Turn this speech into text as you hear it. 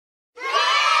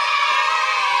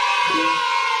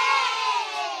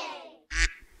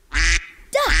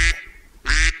Duck.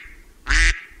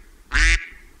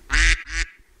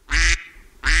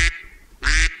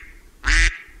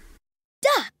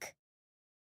 Duck.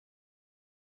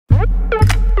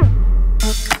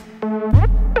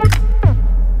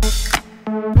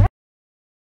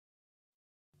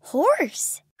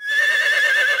 Horse.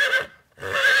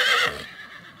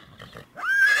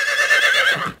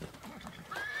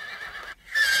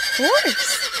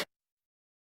 Horse.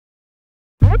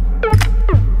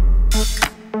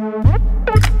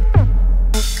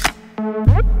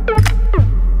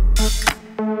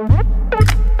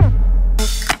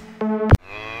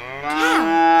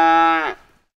 Cow.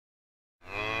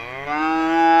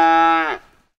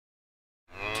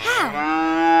 Cow.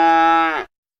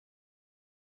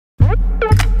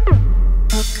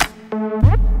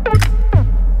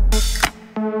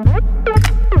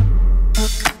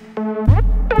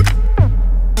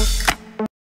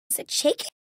 Is it chicken?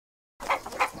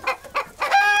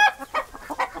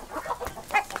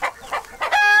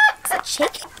 Is it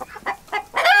chicken?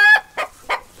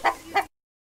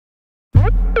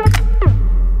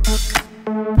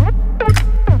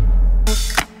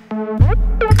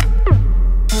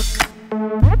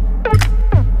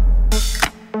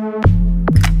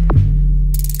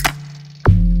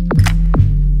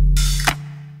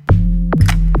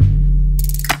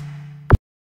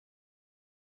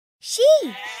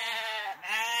 Sheep.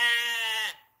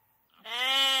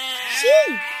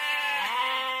 Sheep.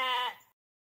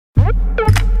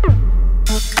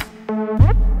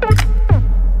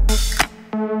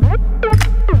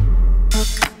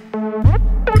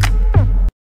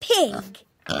 Pig.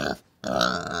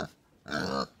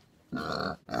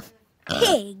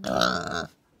 Pig.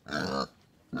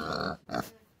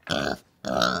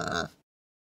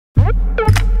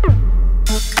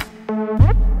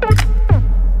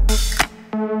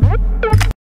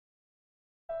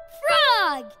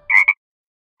 Frog.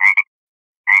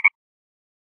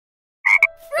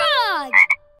 Frog.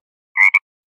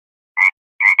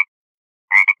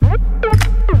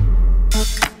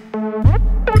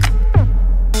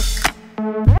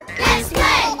 Let's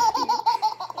play.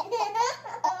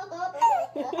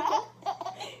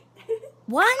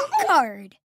 One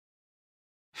card.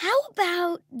 How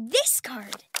about this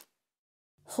card?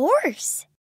 Horse.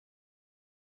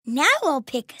 Now I'll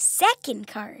pick a second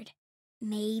card.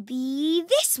 Maybe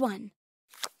this one.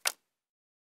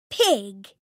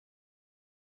 Pig.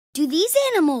 Do these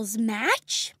animals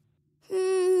match?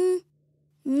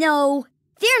 No,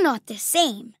 they're not the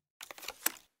same.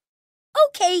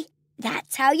 Okay,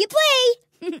 that's how you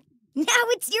play. Now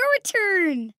it's your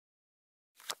turn.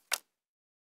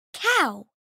 Cow.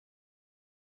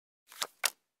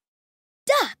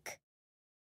 Duck.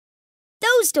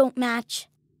 Those don't match.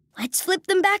 Let's flip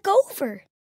them back over.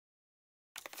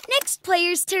 Next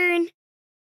player's turn.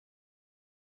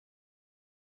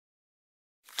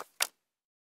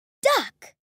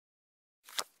 Duck.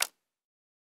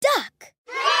 Duck.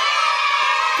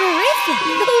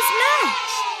 Griffin, those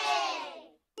match.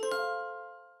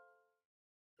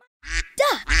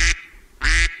 Duck.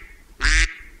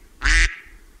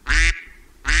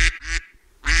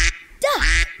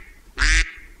 Duck.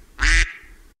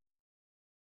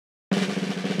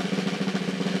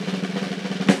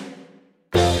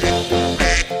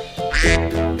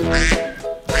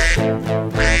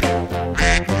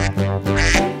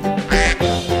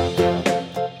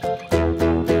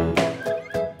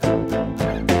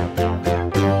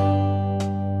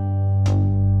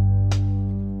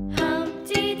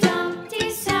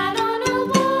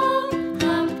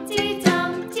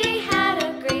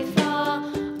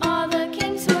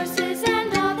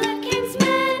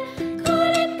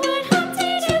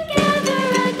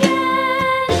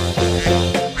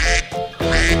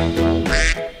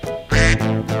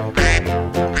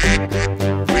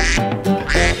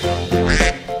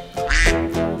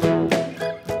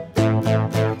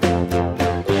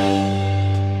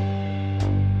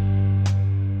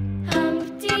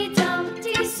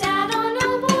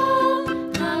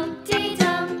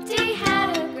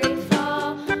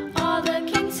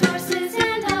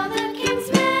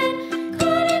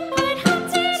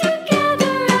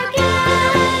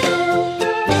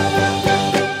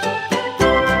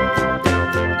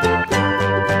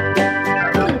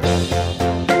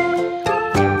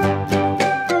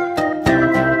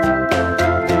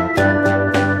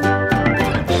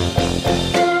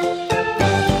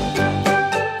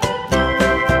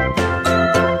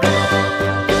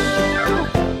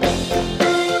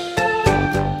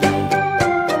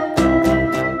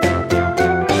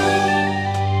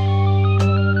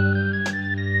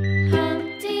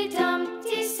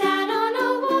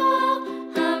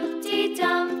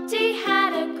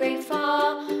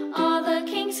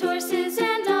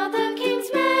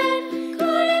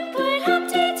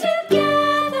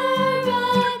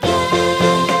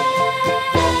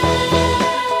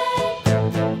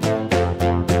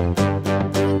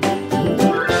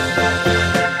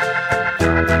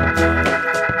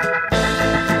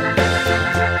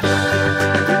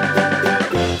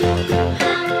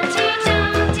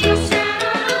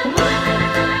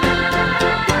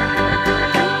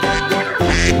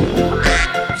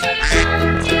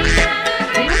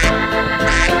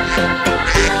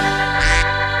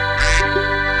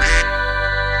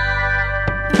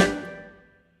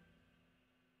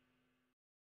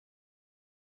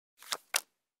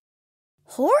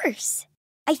 Horse.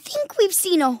 I think we've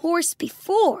seen a horse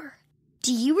before.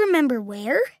 Do you remember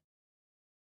where?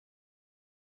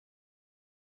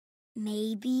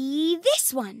 Maybe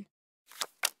this one.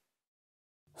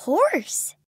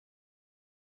 Horse.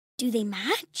 Do they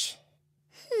match?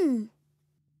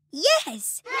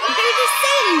 Yes, they're the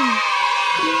same.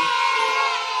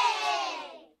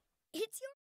 It's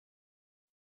your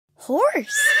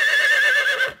horse.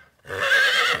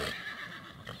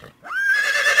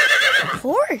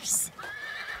 Horse.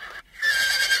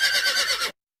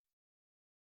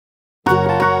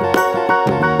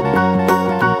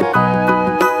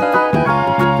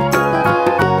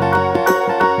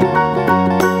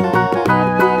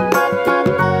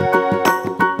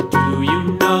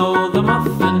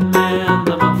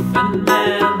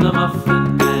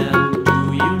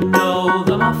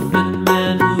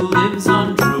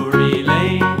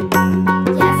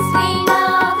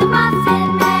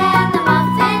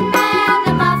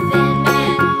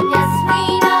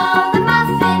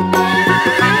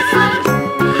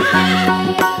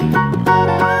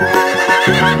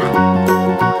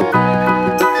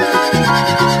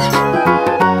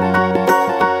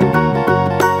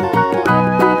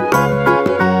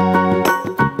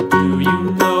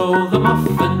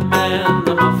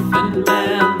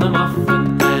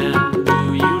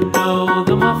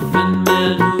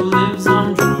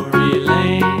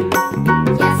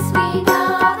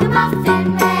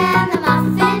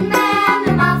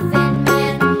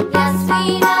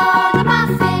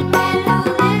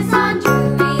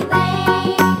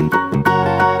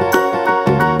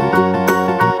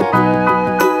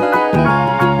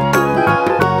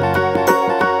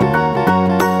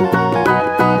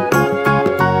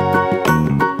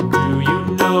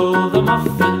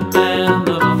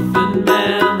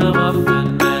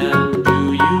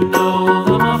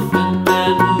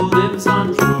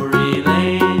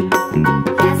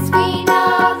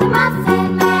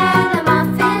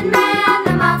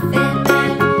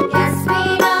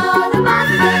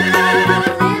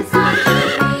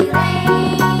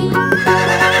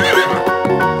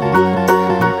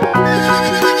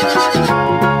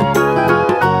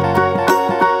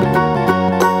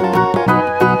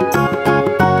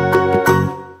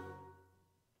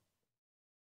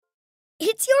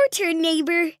 It's your turn,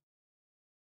 neighbor.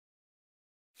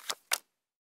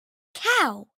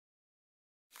 Cow.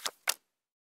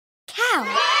 Cow.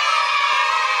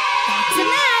 That's a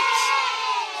match.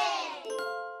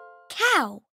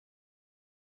 Cow.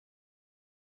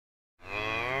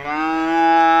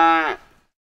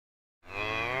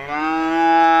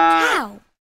 Cow.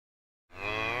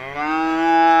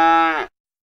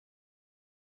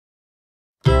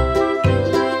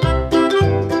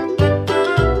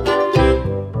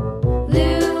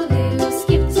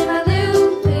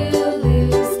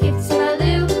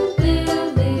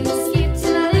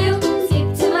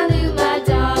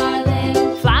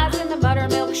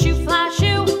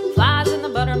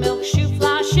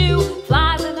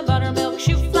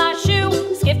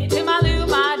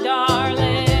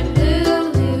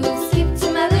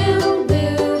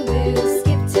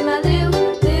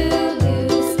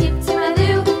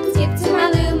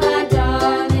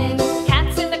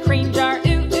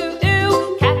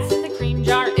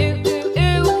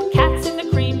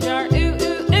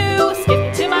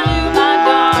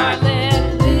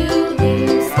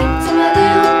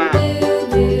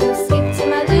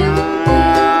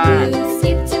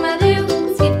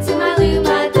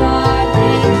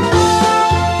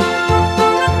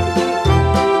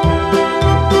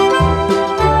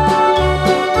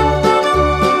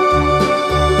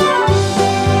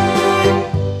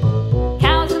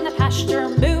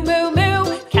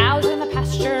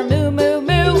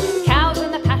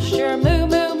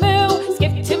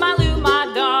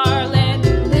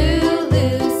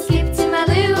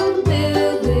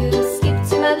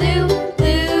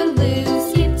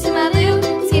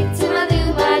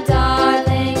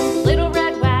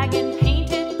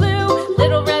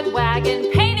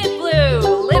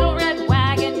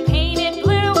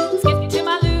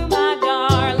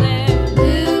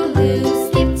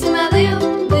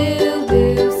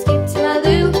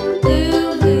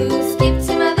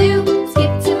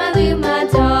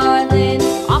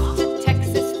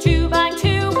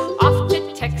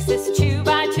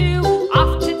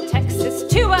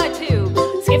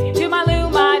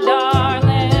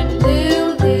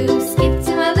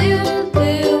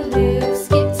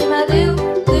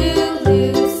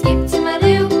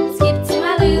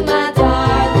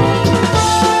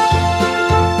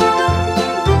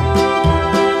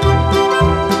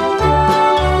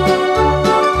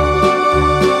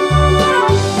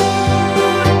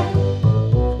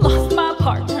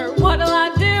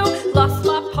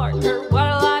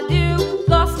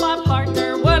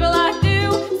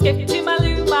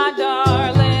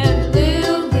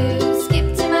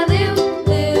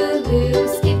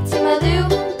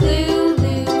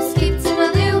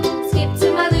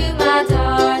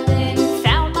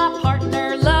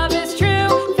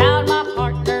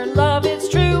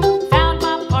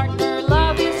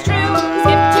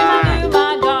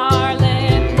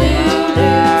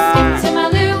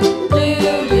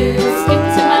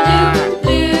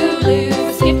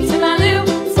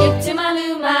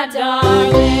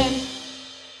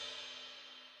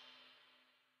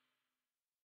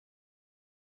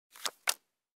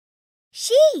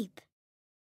 sheep.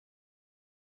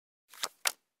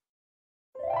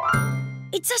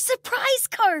 It's a surprise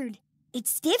card.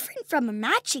 It's different from a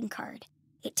matching card.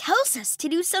 It tells us to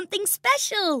do something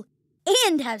special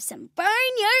and have some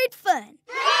barnyard fun.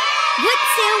 What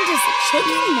sound does a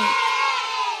chicken make?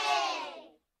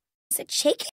 Is it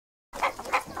chicken?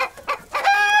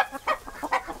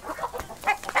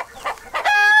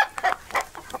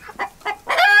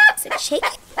 Is it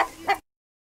chicken?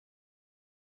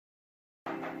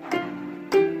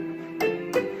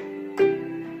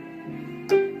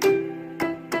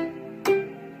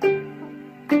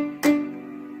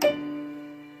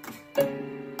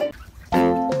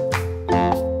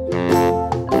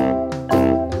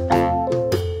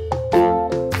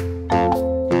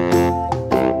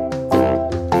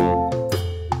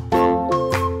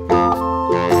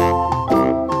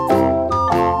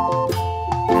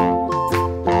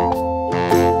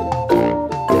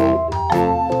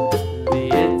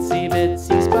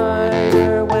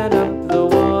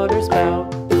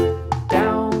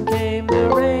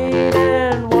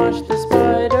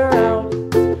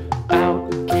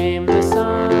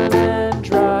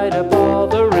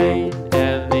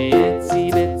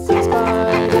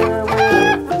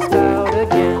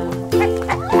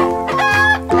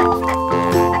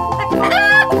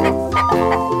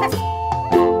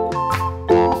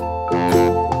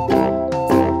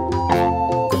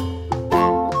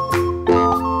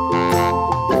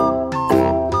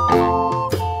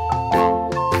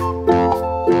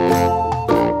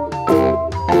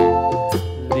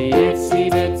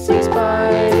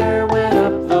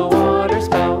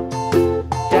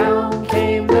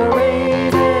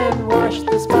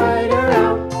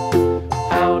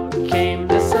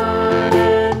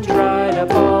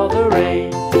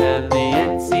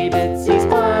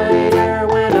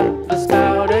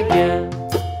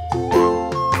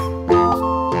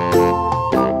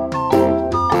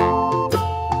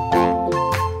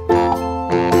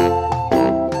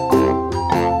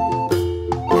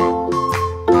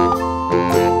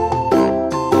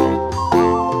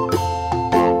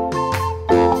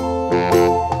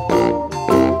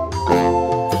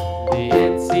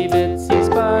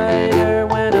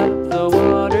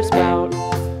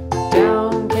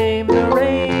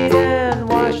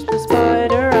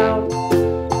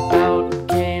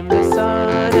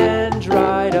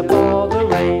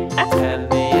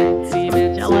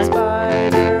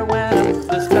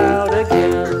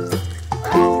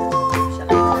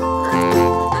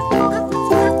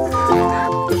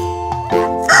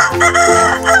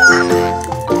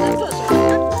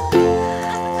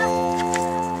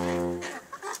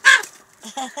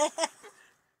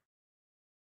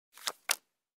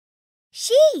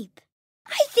 Sheep.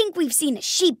 I think we've seen a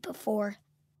sheep before.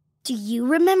 Do you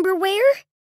remember where?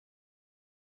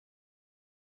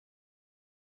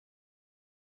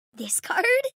 This card?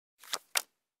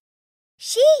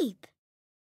 Sheep.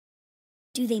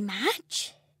 Do they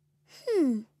match?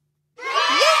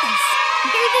 Yes,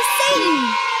 they're the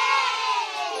same.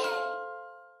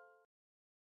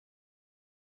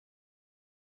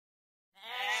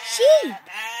 Sheep.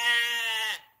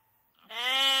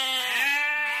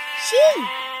 Sheep.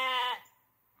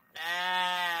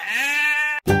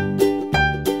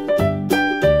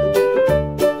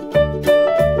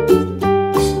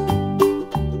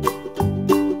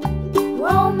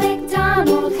 Old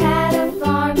MacDonald had a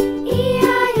farm,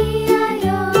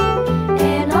 E-I-E-I-O.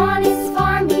 And on his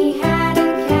farm he had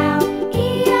a cow,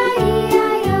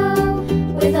 E-I-E-I-O.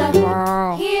 With a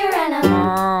here and a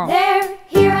there,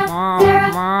 here a, there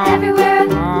a, everywhere.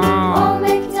 Old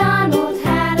MacDonald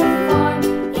had a farm,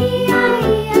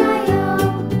 E-I-E-I-O.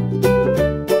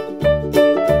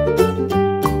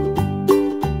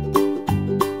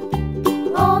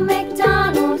 Old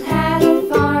MacDonald had a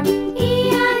farm,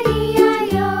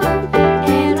 E-I-E-I-O.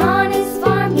 And on his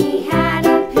farm he had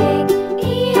a pig,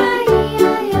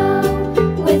 E-I-E-I-O.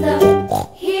 With a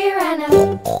here and a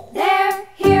there,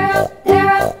 here a, there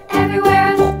a,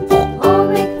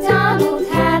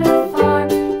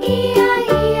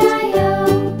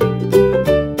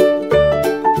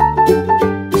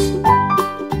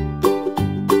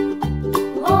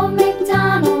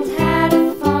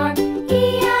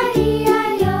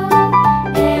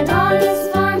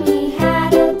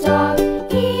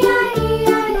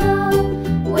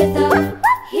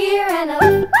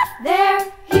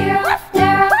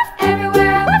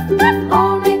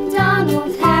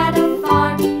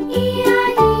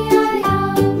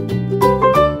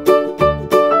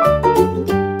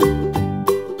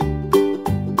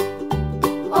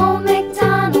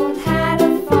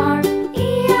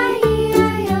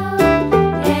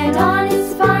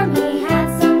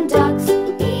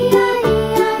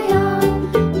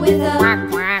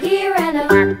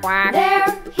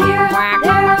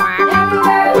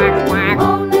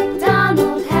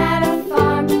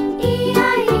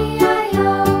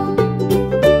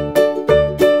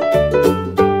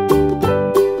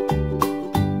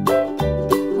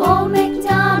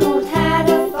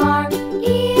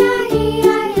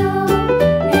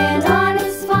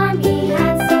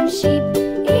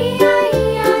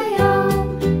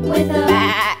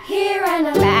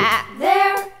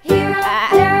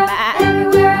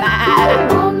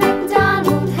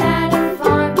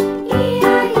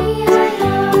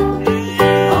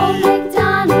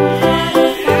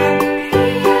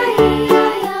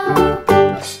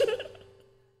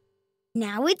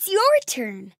 Now it's your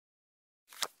turn.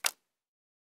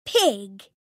 Pig.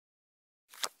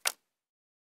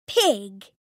 Pig.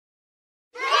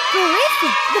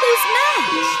 Terrific! Those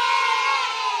match!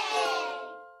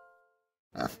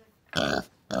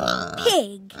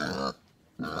 Pig.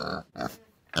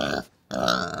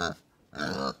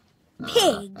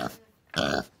 Pig.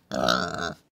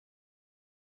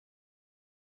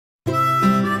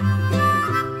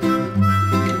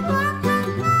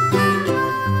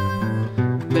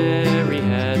 Mary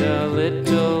had a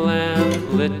little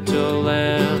lamb, little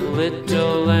lamb,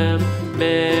 little lamb.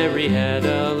 Mary had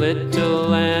a little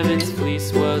lamb, its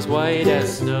fleece was white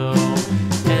as snow.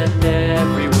 And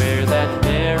everywhere that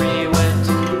Mary went,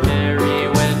 Mary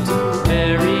went,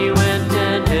 Mary went.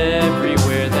 And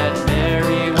everywhere that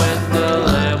Mary went, the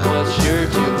lamb was sure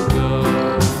to go.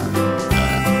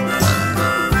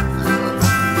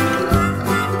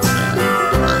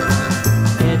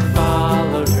 It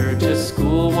followed her to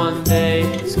school one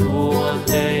day, school one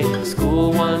day,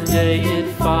 school one day. It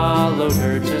followed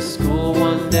her to school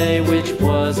one day, which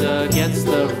was against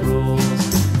the rules.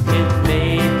 It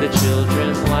made the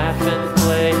children laugh and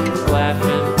play, laugh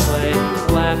and play,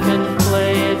 laugh and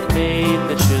play. It made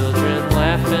the children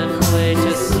laugh and play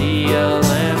to see a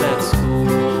lamb at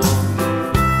school.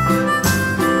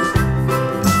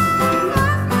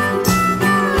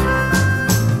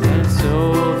 And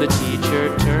so the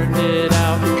teacher turned it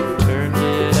out, turned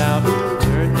it out,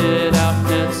 turned it out.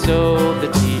 And so the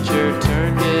teacher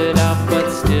turned it out, but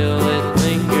still it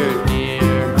lingered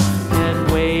near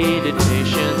and waited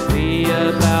patiently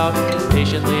about,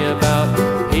 patiently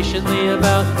about, patiently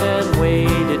about, and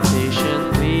waited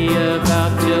patiently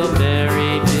about till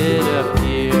Mary did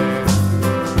appear.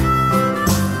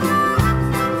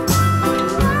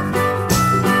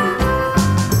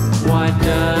 Why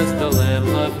does the lamb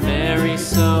love Mary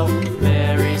so,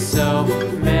 Mary so,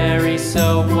 Mary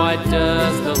so? Why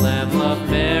does the lamb love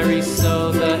Mary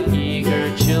so? The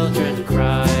eager children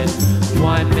cried.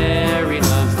 Why Mary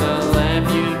loves the lamb,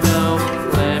 you know,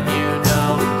 lamb, you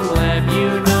know, lamb,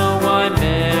 you know. Why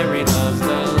Mary loves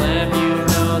the lamb, you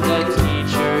know, the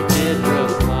teacher did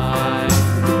reply.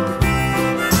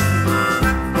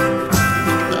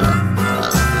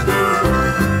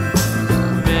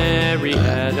 Mary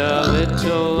had a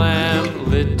little lamb,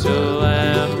 little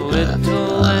lamb,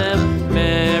 little lamb.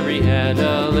 Mary had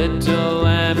a little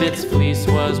lamb, its fleece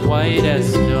was white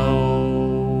as snow.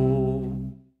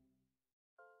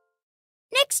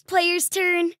 Next player's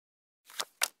turn.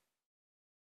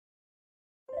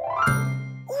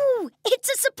 Ooh, it's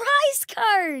a surprise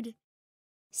card.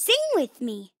 Sing with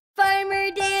me.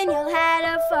 Farmer Daniel had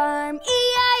a farm,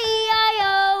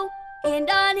 E-I-E-I-O. And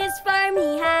on his farm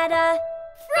he had a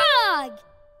frog,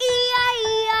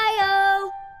 E-I-E-I-O.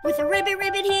 With a ribbit,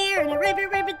 ribbit here and a ribbit,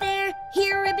 ribbit there.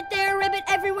 Here a ribbit, there a ribbit,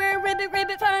 everywhere a ribbit,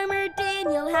 ribbit. Farmer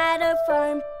Daniel had a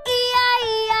farm,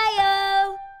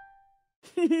 E-I-E-I-O.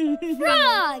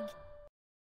 Frog.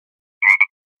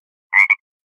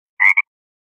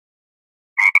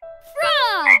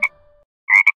 Frog.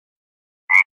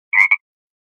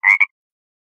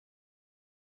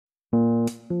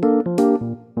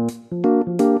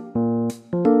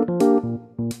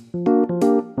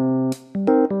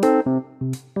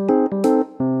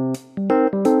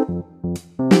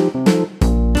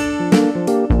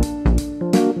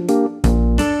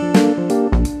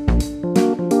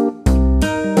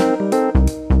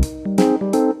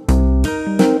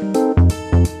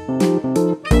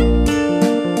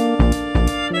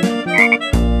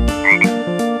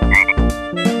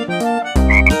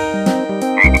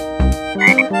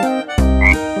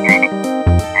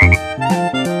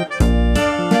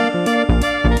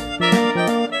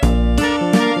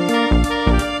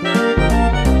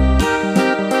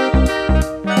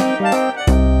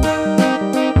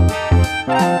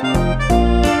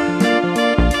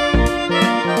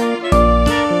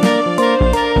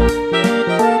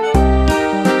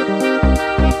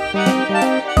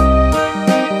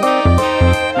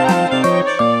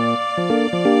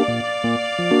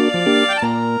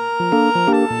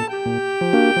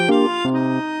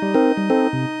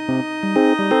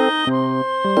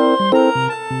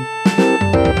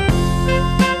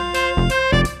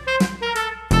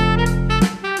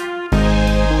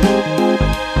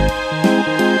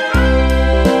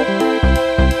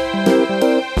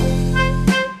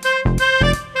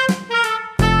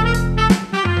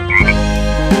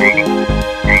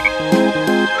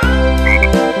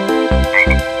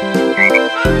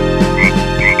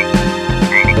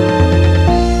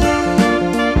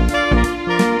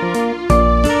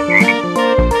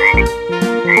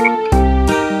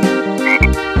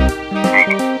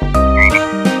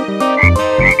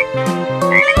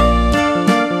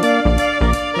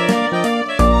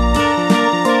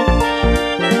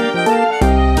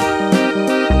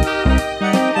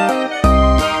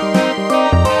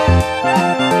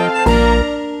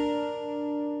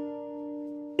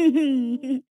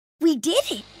 We did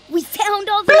it! We found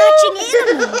all the matching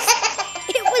animals!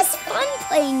 It was fun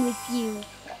playing with you.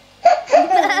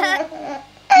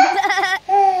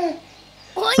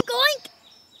 Oink, oink!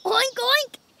 Oink,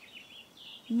 oink!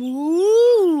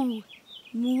 Moo!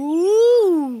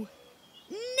 Moo!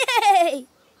 Nay!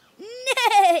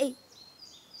 Nay!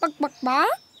 Bak bak ba!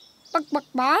 Bak bak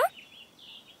ba!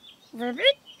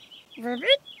 Ribbit!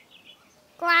 Ribbit!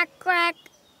 Quack, quack!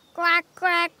 Quack,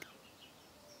 quack!